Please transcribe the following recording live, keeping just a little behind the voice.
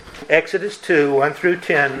Exodus 2, 1 through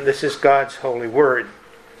 10. This is God's holy word.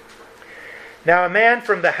 Now a man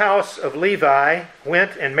from the house of Levi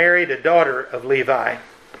went and married a daughter of Levi.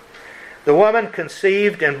 The woman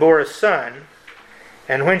conceived and bore a son,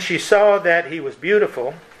 and when she saw that he was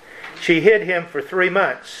beautiful, she hid him for 3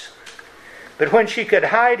 months. But when she could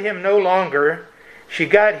hide him no longer, she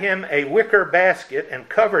got him a wicker basket and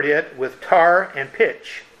covered it with tar and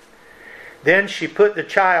pitch. Then she put the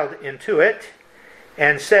child into it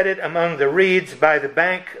and set it among the reeds by the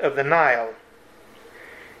bank of the Nile.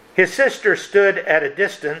 His sister stood at a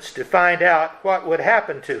distance to find out what would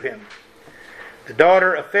happen to him. The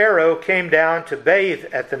daughter of Pharaoh came down to bathe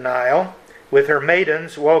at the Nile, with her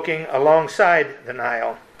maidens walking alongside the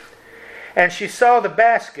Nile. And she saw the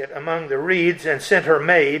basket among the reeds and sent her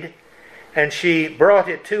maid, and she brought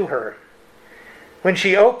it to her. When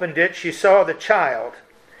she opened it, she saw the child,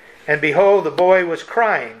 and behold, the boy was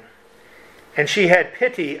crying. And she had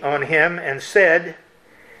pity on him and said,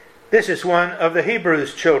 "This is one of the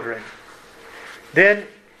Hebrews' children." Then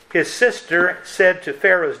his sister said to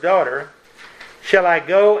Pharaoh's daughter, "Shall I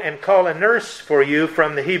go and call a nurse for you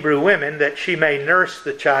from the Hebrew women, that she may nurse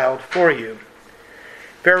the child for you?"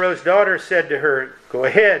 Pharaoh's daughter said to her, "Go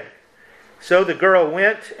ahead." So the girl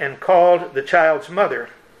went and called the child's mother.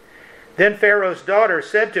 Then Pharaoh's daughter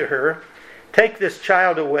said to her, "Take this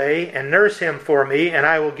child away and nurse him for me, and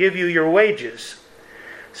I will give you your wages."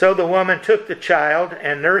 So the woman took the child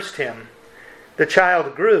and nursed him. The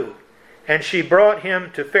child grew, and she brought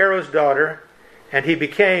him to Pharaoh's daughter, and he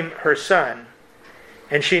became her son.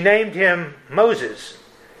 And she named him Moses,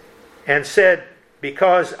 and said,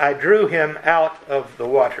 "Because I drew him out of the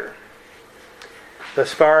water."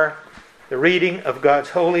 Thus far, the reading of God's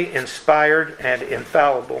holy, inspired, and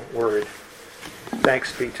infallible word.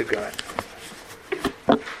 Thanks be to God.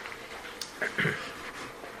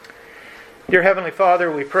 Dear Heavenly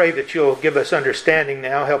Father, we pray that you'll give us understanding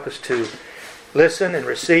now. Help us to listen and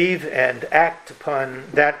receive and act upon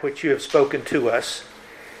that which you have spoken to us.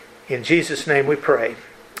 In Jesus' name we pray.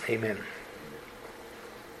 Amen.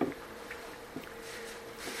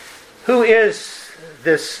 Who is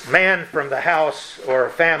this man from the house or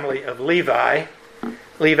family of Levi?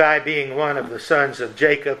 Levi being one of the sons of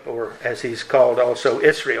Jacob, or as he's called also,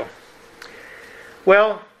 Israel.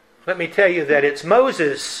 Well, let me tell you that it's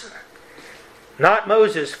Moses, not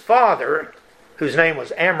Moses' father, whose name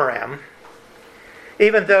was Amram.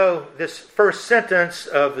 Even though this first sentence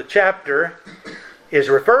of the chapter is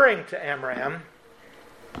referring to Amram,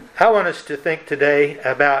 I want us to think today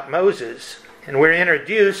about Moses. And we're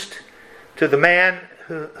introduced to the man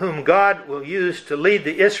whom God will use to lead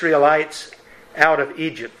the Israelites out of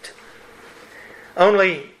Egypt.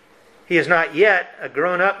 Only he is not yet a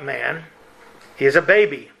grown-up man. He is a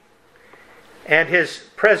baby. And his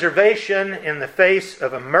preservation in the face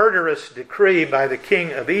of a murderous decree by the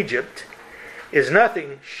king of Egypt is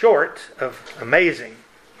nothing short of amazing.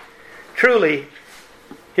 Truly,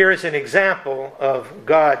 here is an example of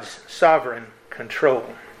God's sovereign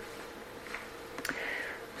control.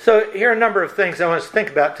 So here are a number of things I want us to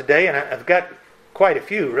think about today, and I've got quite a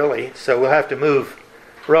few really, so we'll have to move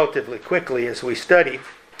relatively quickly as we study.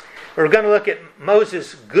 We're going to look at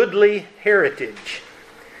Moses' goodly heritage,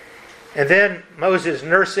 and then Moses'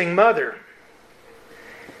 nursing mother,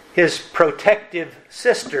 his protective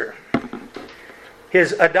sister,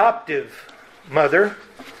 his adoptive mother,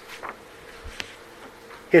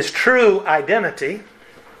 his true identity,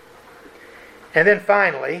 and then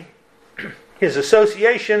finally, his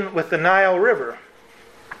association with the Nile River.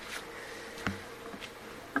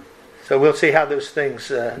 So we'll see how those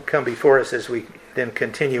things come before us as we then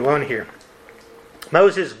continue on here.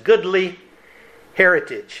 Moses' goodly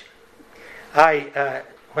heritage.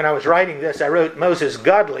 When I was writing this, I wrote Moses'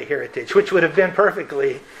 godly heritage, which would have been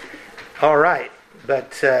perfectly all right.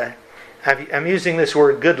 But I'm using this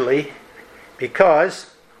word goodly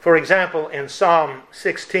because, for example, in Psalm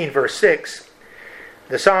 16, verse 6,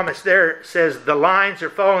 the psalmist there says, "The lines are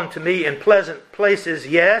fallen to me in pleasant places.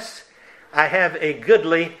 Yes, I have a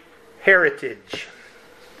goodly heritage."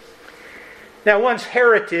 Now, one's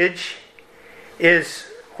heritage is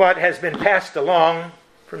what has been passed along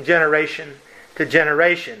from generation to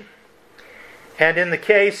generation. And in the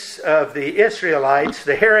case of the Israelites,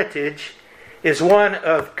 the heritage is one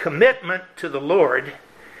of commitment to the Lord.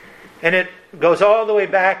 And it goes all the way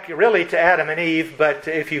back really to Adam and Eve, but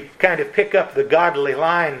if you kind of pick up the godly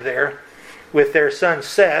line there with their son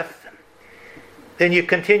Seth, then you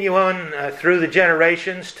continue on through the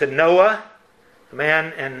generations to Noah, the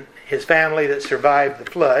man and his family that survived the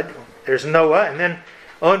flood. There's Noah, and then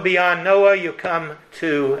on beyond Noah you come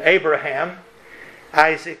to Abraham,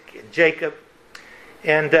 Isaac, Jacob,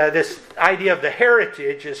 And this idea of the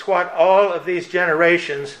heritage is what all of these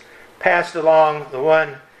generations passed along the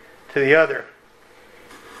one to the other.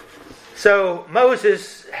 So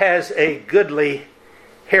Moses has a goodly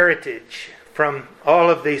heritage from all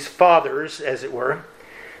of these fathers, as it were,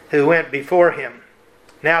 who went before him.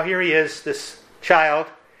 Now here he is, this child,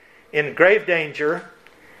 in grave danger,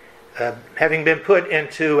 having been put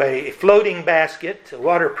into a floating basket, a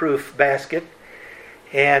waterproof basket,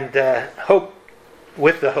 and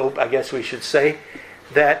with the hope, I guess we should say,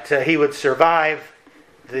 that he would survive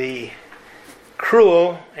the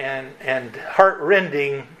cruel and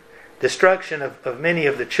heart-rending destruction of many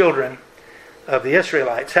of the children of the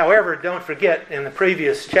Israelites. However, don't forget, in the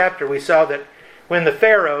previous chapter we saw that when the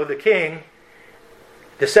Pharaoh, the king,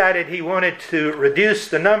 decided he wanted to reduce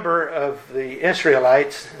the number of the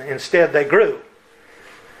Israelites, instead they grew.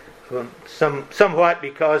 Somewhat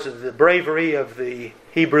because of the bravery of the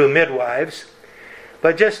Hebrew midwives,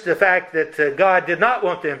 but just the fact that God did not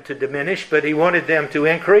want them to diminish, but He wanted them to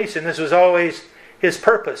increase, and this was always His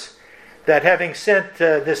purpose, that having sent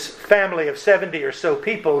this family of 70 or so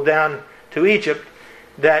people down to Egypt,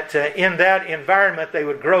 that in that environment they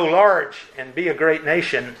would grow large and be a great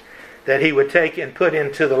nation that He would take and put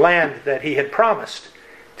into the land that He had promised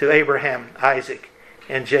to Abraham, Isaac,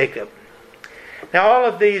 and Jacob. Now all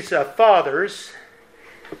of these fathers,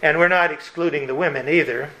 and we're not excluding the women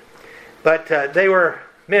either, but they were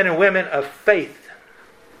men and women of faith.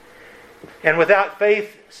 And without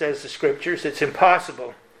faith, says the Scriptures, it's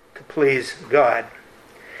impossible to please God.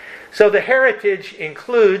 So the heritage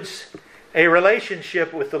includes a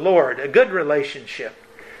relationship with the Lord, a good relationship,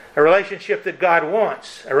 a relationship that God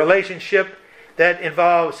wants, a relationship that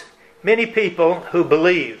involves many people who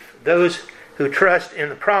believe, those who trust in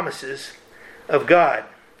the promises of God.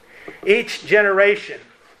 Each generation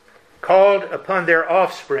called upon their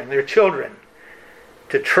offspring, their children,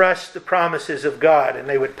 to trust the promises of God, and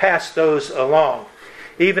they would pass those along,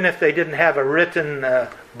 even if they didn't have a written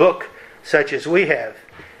book such as we have.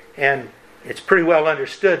 And it's pretty well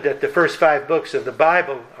understood that the first 5 books of the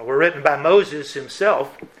Bible were written by Moses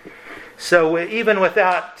himself. So even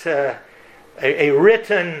without a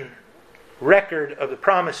written record of the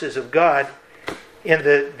promises of God, in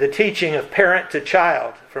the teaching of parent to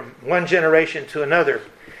child, from one generation to another,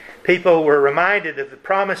 people were reminded of the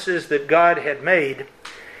promises that God had made,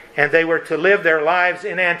 and they were to live their lives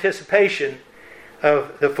in anticipation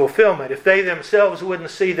of the fulfillment. If they themselves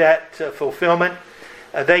wouldn't see that fulfillment,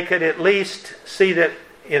 they could at least see that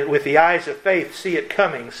with the eyes of faith, see it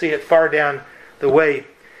coming, see it far down the way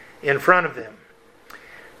in front of them.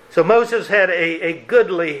 So Moses had a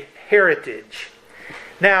goodly heritage.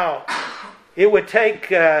 Now, it would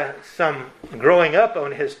take some growing up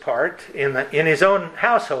on his part in his own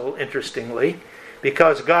household, interestingly,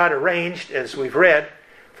 because God arranged, as we've read,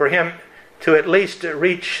 for him to at least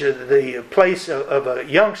reach the place of a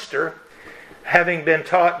youngster, having been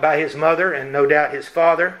taught by his mother and no doubt his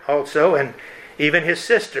father also, and even his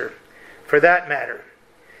sister, for that matter.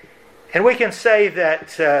 And we can say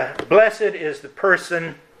that blessed is the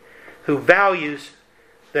person who values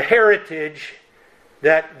the heritage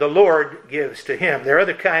that the Lord gives to him. There are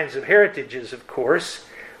other kinds of heritages, of course.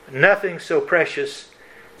 Nothing so precious,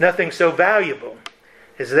 nothing so valuable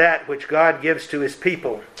as that which God gives to His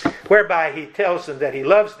people, whereby He tells them that He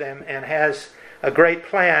loves them and has a great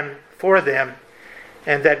plan for them,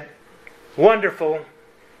 and that wonderful,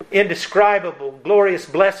 indescribable, glorious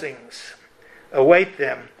blessings await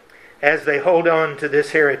them as they hold on to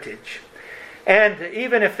this heritage. And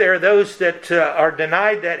even if there are those that are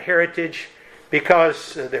denied that heritage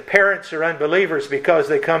because their parents are unbelievers, because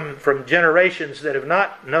they come from generations that have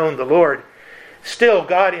not known the Lord, still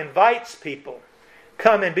God invites people,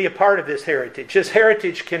 come and be a part of this heritage. This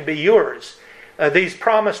heritage can be yours. These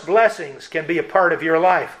promised blessings can be a part of your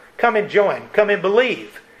life. Come and join. Come and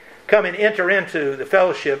believe. Come and enter into the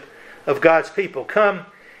fellowship of God's people. Come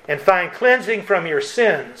and find cleansing from your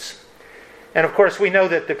sins. And of course we know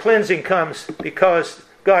that the cleansing comes because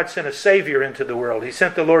God sent a Savior into the world. He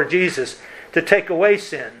sent the Lord Jesus to take away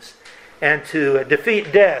sins and to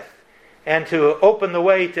defeat death and to open the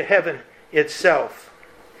way to heaven itself.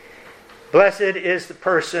 Blessed is the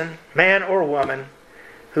person, man or woman,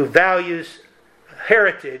 who values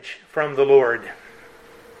heritage from the Lord.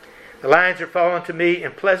 The lines are fallen to me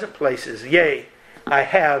in pleasant places. Yea, I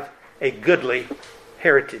have a goodly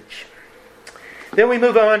heritage. Then we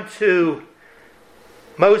move on to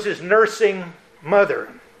Moses' nursing mother.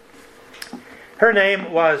 Her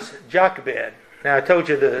name was Jochebed. Now I told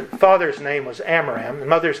you the father's name was Amram, the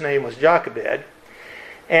mother's name was Jochebed.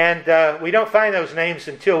 And we don't find those names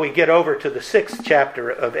until we get over to the 6th chapter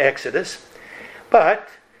of Exodus. But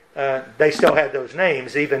they still had those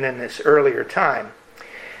names even in this earlier time.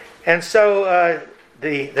 And so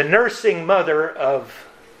the nursing mother of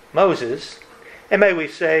Moses, and may we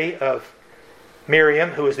say of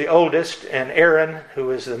Miriam, who was the oldest, and Aaron, who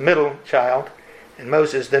was the middle child, and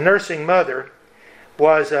Moses, the nursing mother,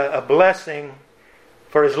 was a blessing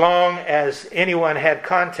for as long as anyone had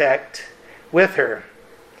contact with her.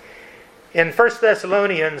 In 1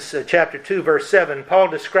 Thessalonians chapter 2, verse 7, Paul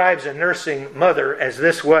describes a nursing mother as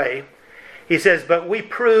this way. He says, "But we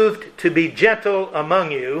proved to be gentle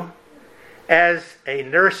among you, as a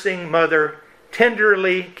nursing mother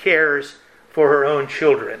tenderly cares for her own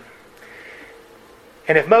children."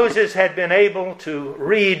 And if Moses had been able to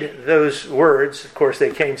read those words, of course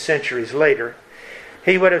they came centuries later,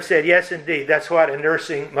 he would have said, yes, indeed, that's what a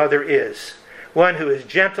nursing mother is. One who is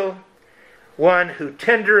gentle, one who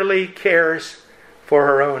tenderly cares for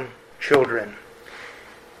her own children.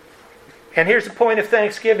 And here's a point of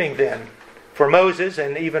thanksgiving then for Moses,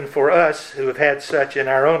 and even for us who have had such in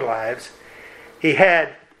our own lives. He had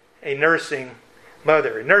a nursing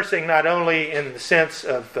mother. Nursing not only in the sense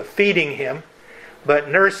of feeding him, but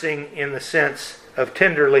nursing in the sense of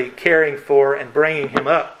tenderly caring for and bringing him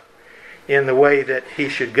up in the way that he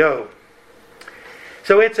should go.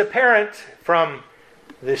 So it's apparent from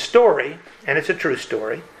the story, and it's a true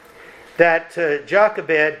story, that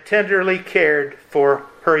Jochebed tenderly cared for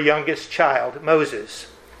her youngest child, Moses.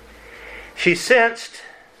 She sensed,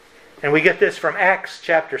 and we get this from Acts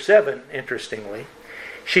chapter 7, interestingly,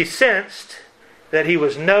 she sensed that he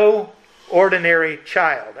was no ordinary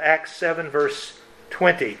child. Acts 7, verse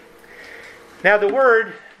 20. Now the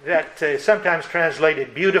word that is sometimes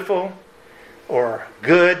translated beautiful or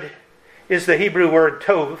good is the Hebrew word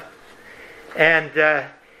tov. And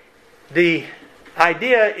the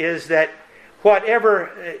idea is that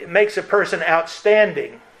whatever makes a person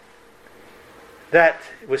outstanding, that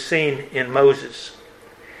was seen in Moses.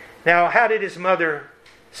 Now, how did his mother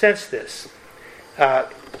sense this?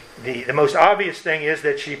 The most obvious thing is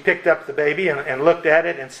that she picked up the baby and looked at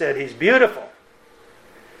it and said, "He's beautiful."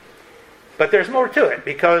 But there's more to it,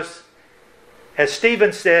 because as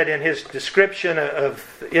Stephen said in his description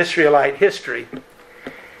of Israelite history,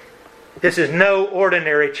 this is no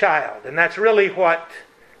ordinary child. And that's really what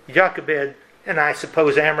Jochebed, and I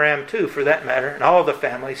suppose Amram too for that matter, and all the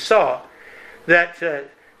family saw. That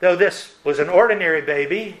though this was an ordinary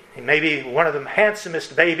baby, maybe one of the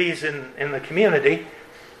handsomest babies in the community,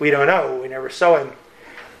 we don't know, we never saw him.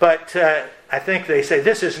 But I think they say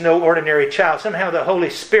this is no ordinary child. Somehow the Holy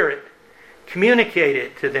Spirit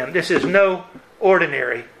communicated to them, this is no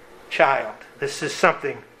ordinary child. This is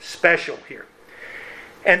something special here.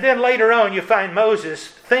 And then later on you find Moses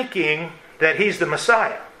thinking that he's the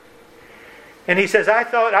Messiah. And he says, I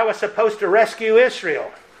thought I was supposed to rescue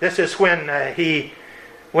Israel. This is when he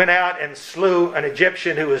went out and slew an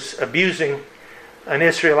Egyptian who was abusing an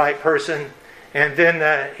Israelite person. And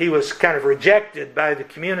then he was kind of rejected by the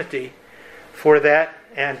community for that.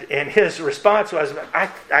 And his response was,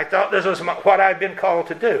 I thought this was what I'd been called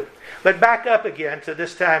to do. But back up again to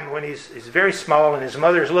this time when he's very small and his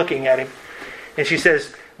mother's looking at him. And she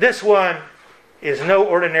says, this one is no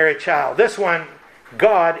ordinary child. This one,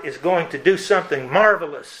 God is going to do something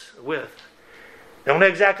marvelous with. Don't know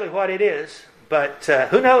exactly what it is, but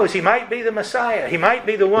who knows? He might be the Messiah. He might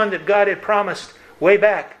be the one that God had promised way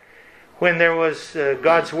back when there was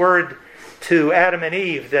God's word to Adam and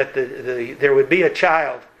Eve that there would be a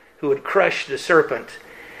child who would crush the serpent.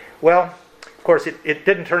 Well, of course, it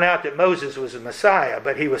didn't turn out that Moses was a Messiah,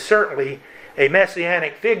 but he was certainly a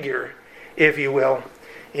messianic figure, if you will,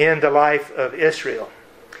 in the life of Israel.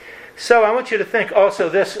 So I want you to think also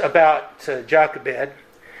this about Jochebed,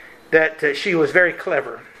 that she was very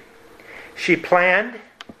clever. She planned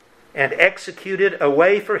and executed a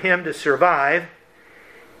way for him to survive,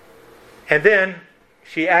 and then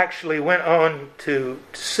she actually went on to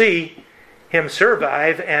see him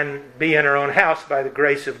survive and be in her own house by the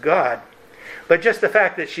grace of God. But just the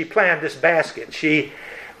fact that she planned this basket, she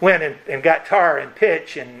went and got tar and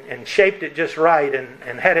pitch and shaped it just right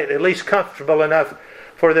and had it at least comfortable enough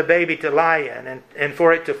for the baby to lie in and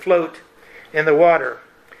for it to float in the water.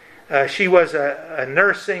 She was a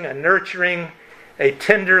nursing, a nurturing, a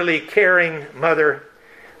tenderly caring mother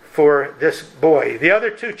for this boy. The other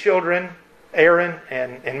two children, Aaron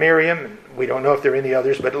and Miriam, and we don't know if there are any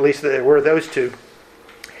others, but at least there were those two.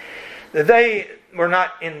 They were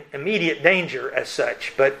not in immediate danger as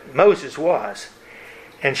such, but Moses was.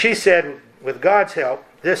 And she said, with God's help,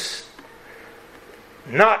 this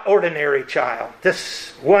not ordinary child,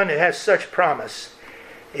 this one that has such promise,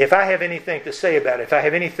 if I have anything to say about it, if I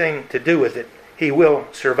have anything to do with it, he will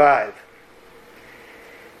survive.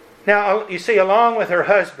 Now, you see, along with her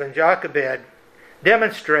husband, Jochebed,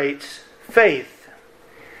 demonstrates faith.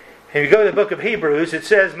 And you go to the book of Hebrews, it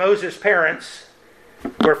says Moses' parents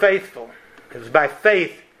were faithful. It was by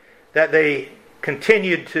faith that they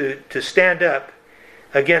continued to stand up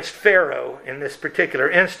against Pharaoh in this particular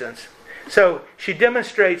instance. So she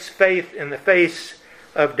demonstrates faith in the face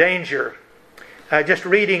of danger. Just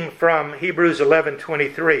reading from Hebrews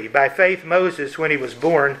 11:23. By faith Moses, when he was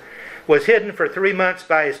born, was hidden for 3 months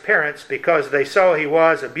by his parents because they saw he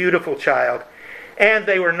was a beautiful child, and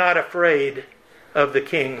they were not afraid of the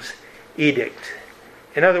king's edict.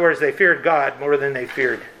 In other words, they feared God more than they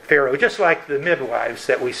feared Pharaoh, just like the midwives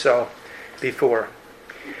that we saw before.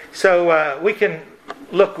 So we can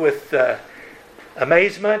look with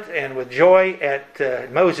amazement and with joy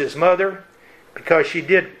at Moses' mother, because she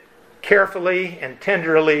did carefully and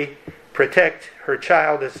tenderly protect her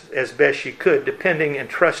child as best she could, depending and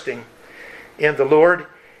trusting in the Lord.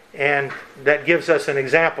 And that gives us an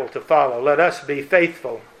example to follow. Let us be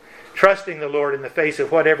faithful, trusting the Lord in the face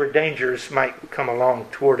of whatever dangers might come along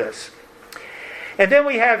toward us. And then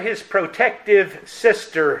we have his protective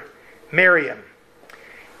sister, Miriam.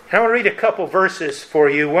 And I want to read a couple verses for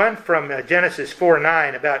you. One from Genesis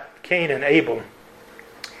 4:9 about Cain and Abel.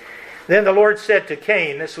 Then the Lord said to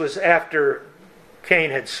Cain, this was after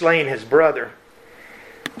Cain had slain his brother.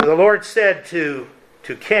 The Lord said to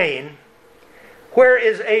Cain, "Where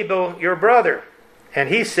is Abel your brother?" And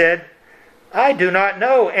he said, "I do not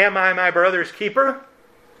know. Am I my brother's keeper?"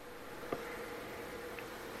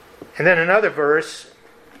 And then another verse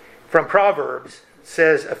from Proverbs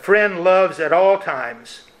says, "A friend loves at all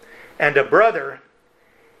times, and a brother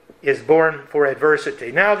is born for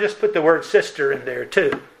adversity." Now I'll just put the word sister in there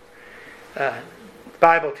too. The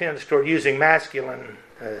Bible tends toward using masculine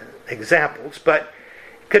examples, but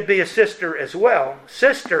it could be a sister as well.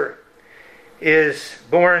 Sister is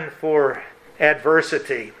born for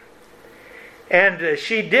adversity. And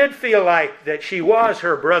she did feel like that she was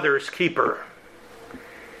her brother's keeper.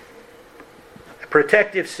 A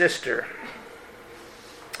protective sister.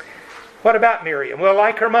 What about Miriam? Well,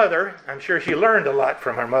 like her mother, I'm sure she learned a lot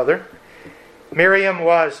from her mother. Miriam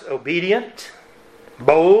was obedient,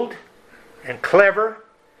 bold, and clever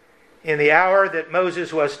in the hour that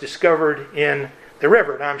Moses was discovered in the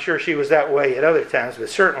river. Now, I'm sure she was that way at other times, but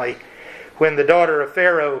certainly when the daughter of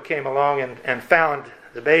Pharaoh came along and found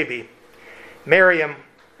the baby, Miriam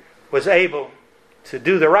was able to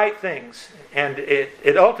do the right things. And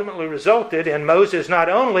it ultimately resulted in Moses not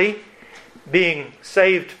only being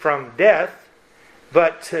saved from death,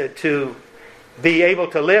 but to be able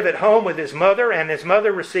to live at home with his mother, and his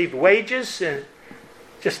mother received wages, and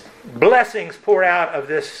just blessings pour out of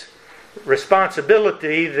this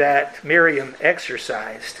responsibility that Miriam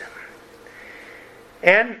exercised.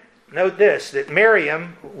 And note this, that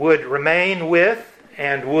Miriam would remain with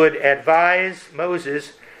and would advise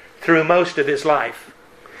Moses through most of his life.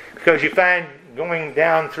 Because you find going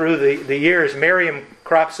down through the years, Miriam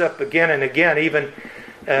crops up again and again, even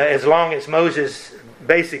as long as Moses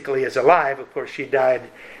basically is alive. Of course, she died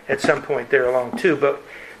at some point there along too. But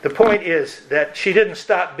the point is that she didn't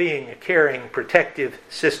stop being a caring, protective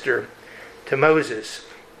sister to Moses.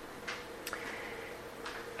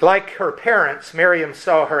 Like her parents, Miriam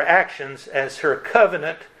saw her actions as her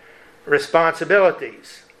covenant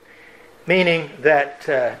responsibilities, meaning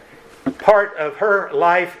that part of her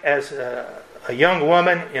life as a young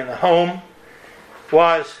woman in the home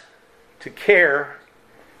was to care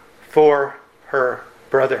for her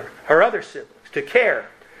brother, her other siblings, to care.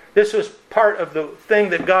 This was part of the thing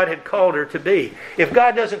that God had called her to be. If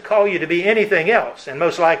God doesn't call you to be anything else, and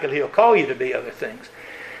most likely He'll call you to be other things,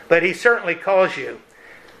 but He certainly calls you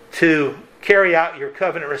to carry out your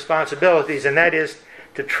covenant responsibilities, and that is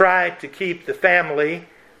to try to keep the family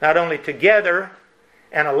not only together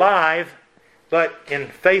and alive, but in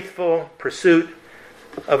faithful pursuit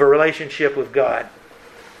of a relationship with God.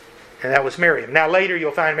 And that was Miriam. Now later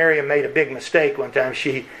you'll find Miriam made a big mistake one time.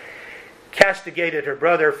 She castigated her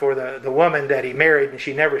brother for the woman that he married, and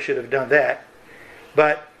she never should have done that.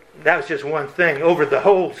 But that was just one thing. Over the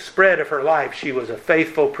whole spread of her life, she was a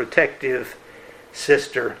faithful, protective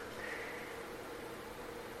sister.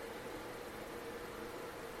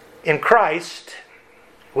 In Christ,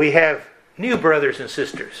 we have new brothers and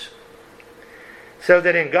sisters. So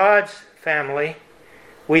that in God's family,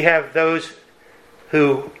 we have those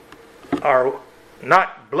who are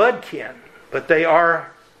not blood kin, but they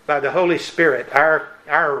are, by the Holy Spirit,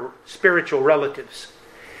 our spiritual relatives.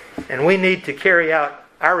 And we need to carry out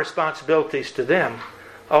our responsibilities to them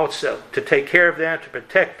also, to take care of them, to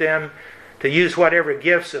protect them, to use whatever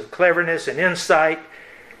gifts of cleverness and insight,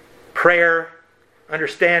 prayer,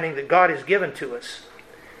 understanding that God has given to us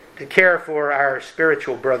to care for our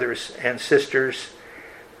spiritual brothers and sisters,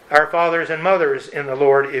 our fathers and mothers in the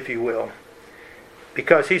Lord, if you will,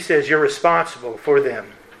 because He says you're responsible for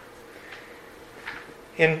them.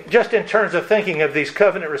 Just in terms of thinking of these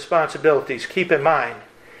covenant responsibilities, keep in mind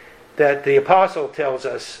that the apostle tells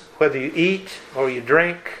us whether you eat or you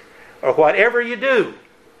drink or whatever you do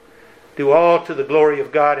all to the glory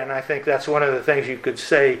of God. And I think that's one of the things you could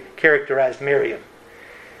say characterized Miriam,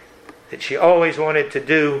 that she always wanted to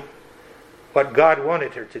do what God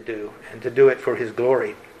wanted her to do, and to do it for His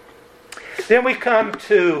glory. Then we come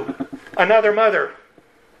to another mother.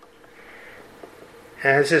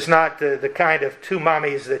 And this is not the kind of two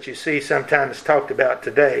mommies that you see sometimes talked about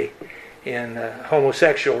today in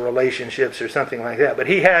homosexual relationships or something like that. But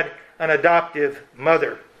he had an adoptive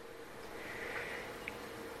mother.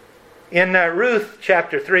 In Ruth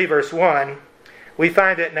chapter 3 verse 1, we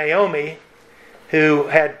find that Naomi, who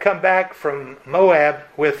had come back from Moab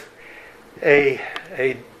with a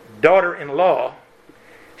daughter-in-law,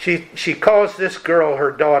 she calls this girl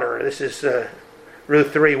her daughter. This is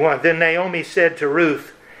Ruth 3:1. Then Naomi said to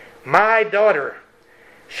Ruth, "My daughter,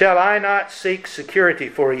 shall I not seek security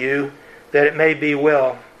for you, that it may be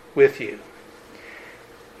well with you?"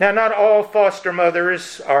 Now, not all foster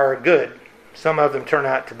mothers are good. Some of them turn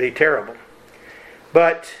out to be terrible.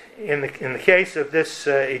 But in the case of this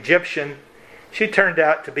Egyptian, she turned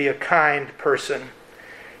out to be a kind person.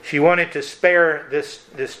 She wanted to spare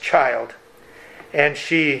this child, and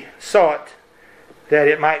she sought that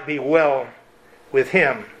it might be well with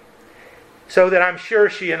him. So that I'm sure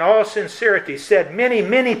she in all sincerity said many,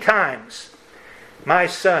 many times, "My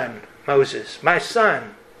son, Moses, my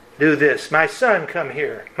son, do this. My son, come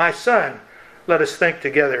here. My son, let us think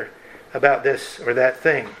together about this or that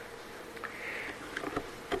thing."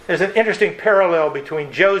 There's an interesting parallel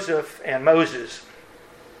between Joseph and Moses.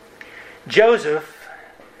 Joseph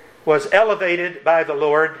was elevated by the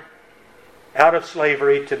Lord out of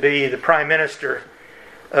slavery to be the prime minister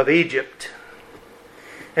of Egypt.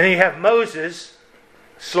 And then you have Moses,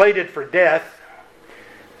 slated for death.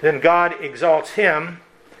 Then God exalts him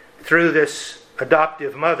through this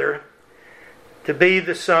adoptive mother to be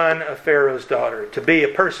the son of Pharaoh's daughter, to be a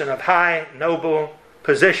person of high, noble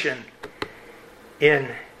position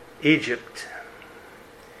in Egypt.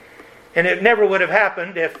 And it never would have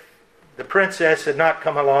happened if the princess had not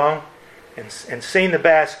come along and seen the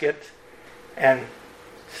basket and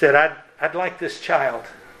said, I'd like this child.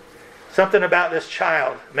 Something about this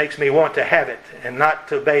child makes me want to have it, and not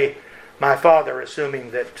to obey my father,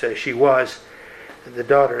 assuming that she was the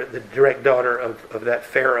direct daughter of that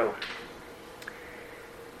Pharaoh.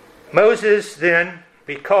 Moses then,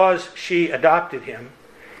 because she adopted him,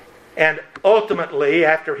 and ultimately,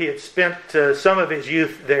 after he had spent some of his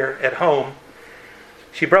youth there at home,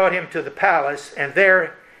 she brought him to the palace, and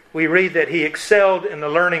there we read that he excelled in the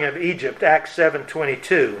learning of Egypt, Acts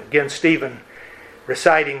 7:22. Again, Stephen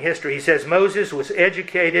reciting history. He says, Moses was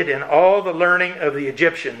educated in all the learning of the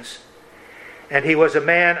Egyptians, and he was a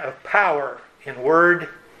man of power in words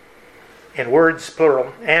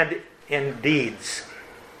plural, and in deeds.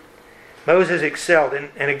 Moses excelled.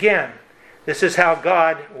 And again, this is how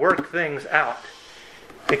God worked things out.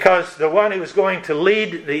 Because the one who was going to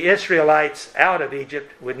lead the Israelites out of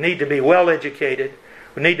Egypt would need to be well educated,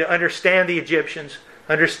 would need to understand the Egyptians,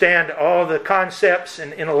 understand all the concepts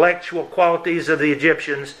and intellectual qualities of the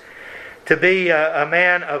Egyptians, to be a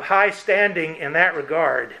man of high standing in that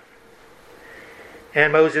regard.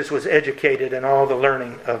 And Moses was educated in all the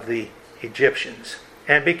learning of the Egyptians,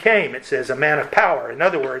 and became, it says, a man of power. In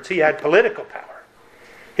other words, he had political power.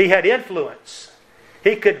 He had influence.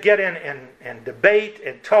 He could get in and debate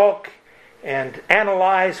and talk and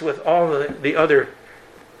analyze with all the other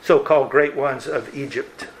so-called great ones of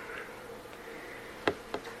Egypt.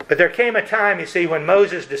 But there came a time, you see, when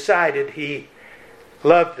Moses decided he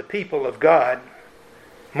loved the people of God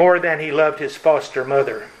more than he loved his foster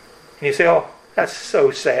mother. And you say, oh, that's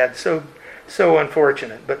so sad, so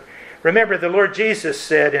unfortunate. But remember, the Lord Jesus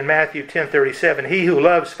said in Matthew 10:37, "He who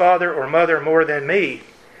loves father or mother more than me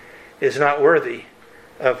is not worthy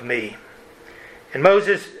of me." And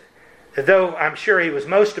Moses, though I'm sure he was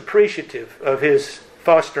most appreciative of his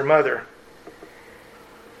foster mother,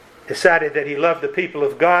 decided that he loved the people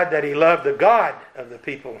of God, that he loved the God of the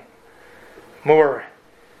people more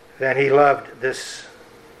than he loved this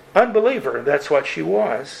unbeliever. That's what she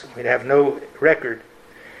was. We'd have no record.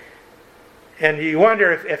 And you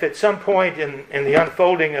wonder if at some point in the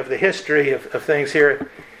unfolding of the history of things here,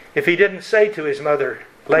 if he didn't say to his mother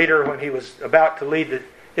later when he was about to lead the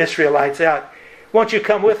Israelites out, "Won't you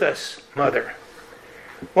come with us, mother?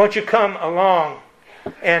 Won't you come along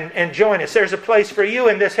and join us. There's a place for you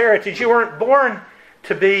in this heritage. You weren't born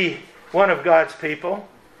to be one of God's people.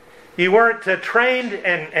 You weren't trained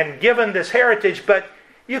and given this heritage, but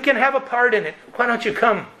you can have a part in it. Why don't you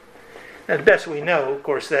come? As best we know, of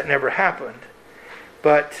course, that never happened.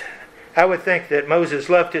 But I would think that Moses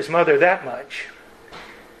loved his mother that much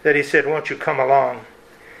that he said, won't you come along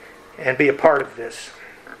and be a part of this?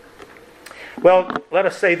 Well, let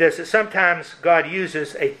us say this, that sometimes God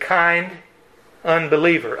uses a kind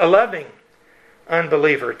unbeliever, a loving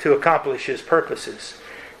unbeliever, to accomplish His purposes.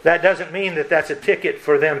 That doesn't mean that that's a ticket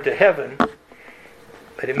for them to heaven,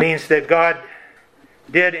 but it means that God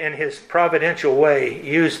did in His providential way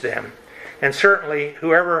use them. And certainly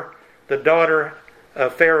whoever the daughter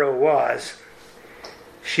of Pharaoh was,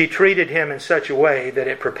 she treated him in such a way that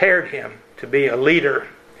it prepared him to be a leader.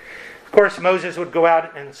 Of course, Moses would go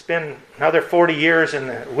out and spend another 40 years in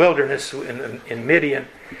the wilderness in Midian,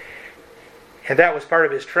 and that was part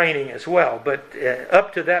of his training as well. But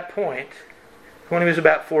up to that point, when he was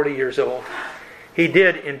about 40 years old, he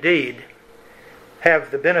did indeed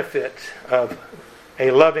have the benefit of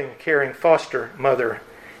a loving, caring foster mother,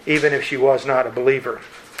 even if she was not a believer.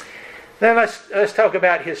 Then let's talk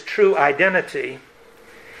about his true identity.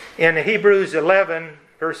 In Hebrews 11,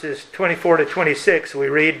 verses 24 to 26, we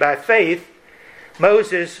read, by faith,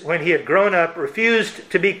 Moses, when he had grown up,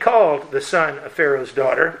 refused to be called the son of Pharaoh's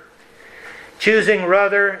daughter, choosing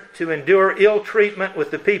rather to endure ill treatment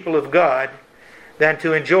with the people of God than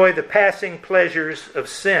to enjoy the passing pleasures of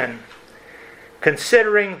sin,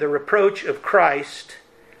 considering the reproach of Christ,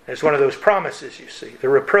 as one of those promises you see, the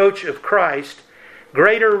reproach of Christ,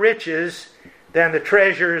 greater riches than the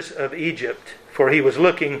treasures of Egypt, for he was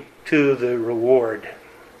looking to the reward.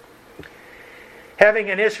 Having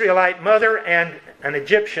an Israelite mother and an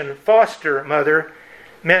Egyptian foster mother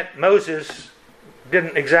meant Moses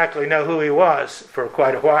didn't exactly know who he was for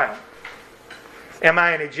quite a while. Am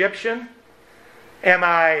I an Egyptian? Am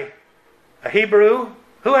I a Hebrew?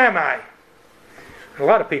 Who am I? A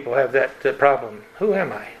lot of people have that problem. Who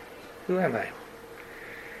am I? Who am I?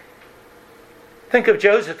 Think of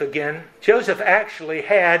Joseph again. Joseph actually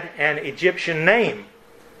had an Egyptian name.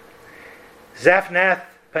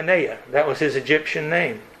 Zaphnath-Paneah. That was his Egyptian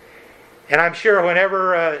name. And I'm sure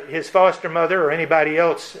whenever his foster mother or anybody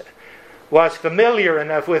else was familiar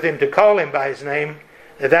enough with him to call him by his name,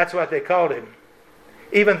 that's what they called him.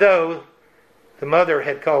 Even though the mother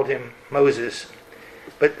had called him Moses.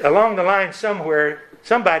 But along the line somewhere,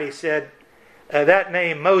 somebody said, that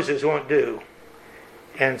name Moses won't do.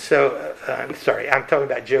 And so, I'm talking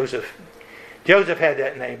about Joseph. Joseph had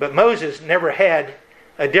that name, but Moses never had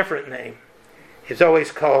a different name. He's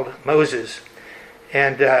always called Moses.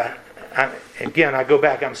 And again, I go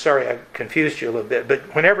back, I'm sorry I confused you a little bit, but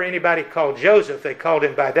whenever anybody called Joseph, they called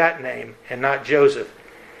him by that name and not Joseph.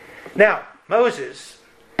 Now, Moses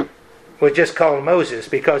was just called Moses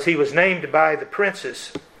because he was named by the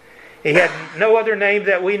princess. He had no other name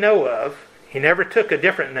that we know of. He never took a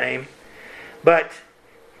different name, but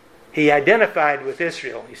he identified with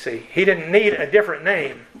Israel, you see. He didn't need a different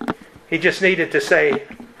name. He just needed to say,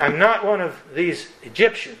 I'm not one of these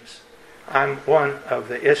Egyptians. I'm one of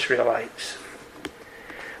the Israelites.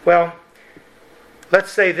 Well,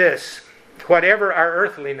 let's say this. Whatever our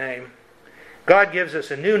earthly name, God gives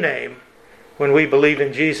us a new name when we believe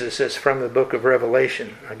in Jesus, as from the book of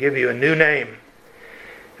Revelation. I'll give you a new name.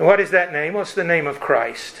 And what is that name? Well, it's the name of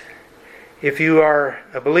Christ. If you are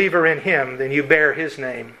a believer in Him, then you bear His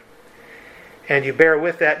name. And you bear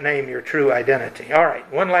with that name your true identity. All right,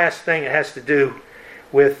 one last thing. It has to do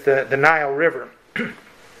with the Nile River.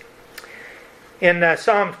 In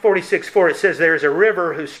Psalm 46:4 it says, there is a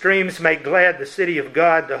river whose streams make glad the city of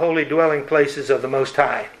God, the holy dwelling places of the Most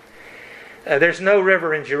High. There's no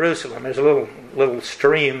river in Jerusalem. There's a little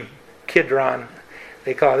stream, Kidron,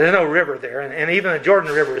 they call it. There's no river there. And even the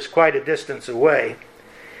Jordan River is quite a distance away.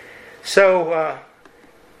 So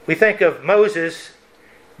we think of Moses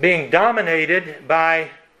being dominated by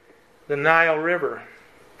the Nile River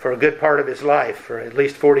for a good part of his life, for at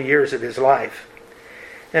least 40 years of his life.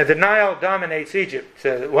 Now, the Nile dominates Egypt.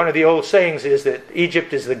 One of the old sayings is that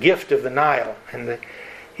Egypt is the gift of the Nile. And the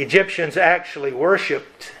Egyptians actually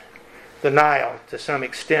worshipped the Nile to some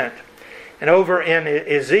extent. And over in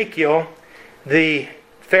Ezekiel, the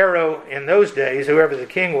Pharaoh in those days, whoever the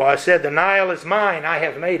king was, said, the Nile is mine, I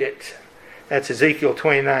have made it. That's Ezekiel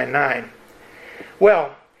 29:9.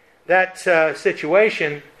 Well, that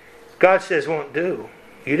situation, God says, won't do.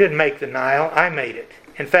 You didn't make the Nile, I made it.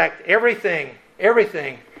 In fact,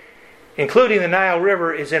 everything, including the Nile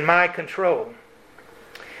River, is in my control.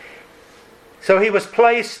 So he was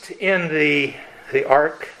placed in the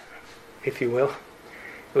ark, if you will.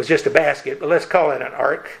 It was just a basket, but let's call it an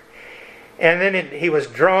ark. And then he was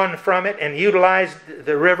drawn from it and utilized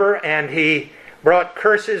the river, and he brought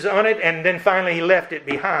curses on it, and then finally he left it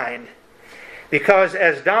behind. Because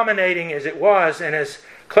as dominating as it was, and as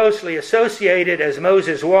closely associated as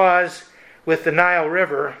Moses was with the Nile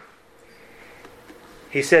River,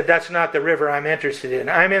 he said, that's not the river I'm interested in.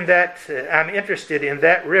 I'm interested in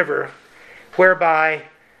that river whereby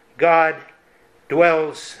God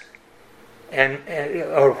dwells,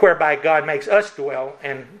 or whereby God makes us dwell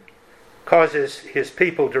and causes His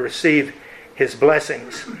people to receive His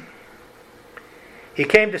blessings. He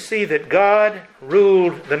came to see that God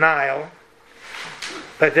ruled the Nile,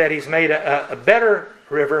 but that He's made a better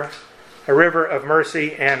river, a river of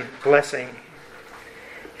mercy and blessing.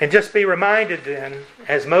 And just be reminded then,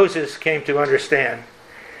 as Moses came to understand,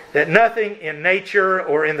 that nothing in nature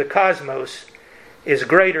or in the cosmos is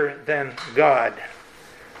greater than God.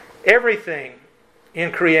 Everything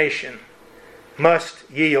in creation must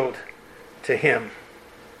yield to Him.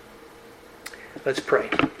 Let's pray.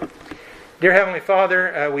 Dear Heavenly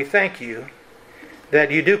Father, we thank You that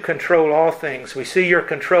You do control all things. We see Your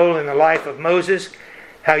control in the life of Moses,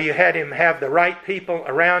 how You had him have the right people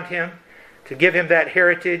around him to give him that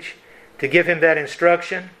heritage, to give him that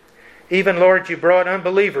instruction. Even, Lord, You brought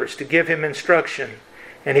unbelievers to give him instruction,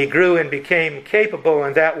 and he grew and became capable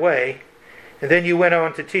in that way. And then You went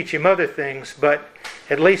on to teach him other things, but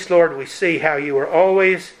at least, Lord, we see how You were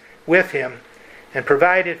always with him and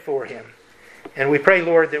provided for him. And we pray,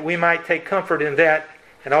 Lord, that we might take comfort in that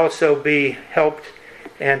and also be helped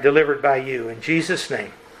and delivered by You. In Jesus'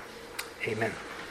 name, amen.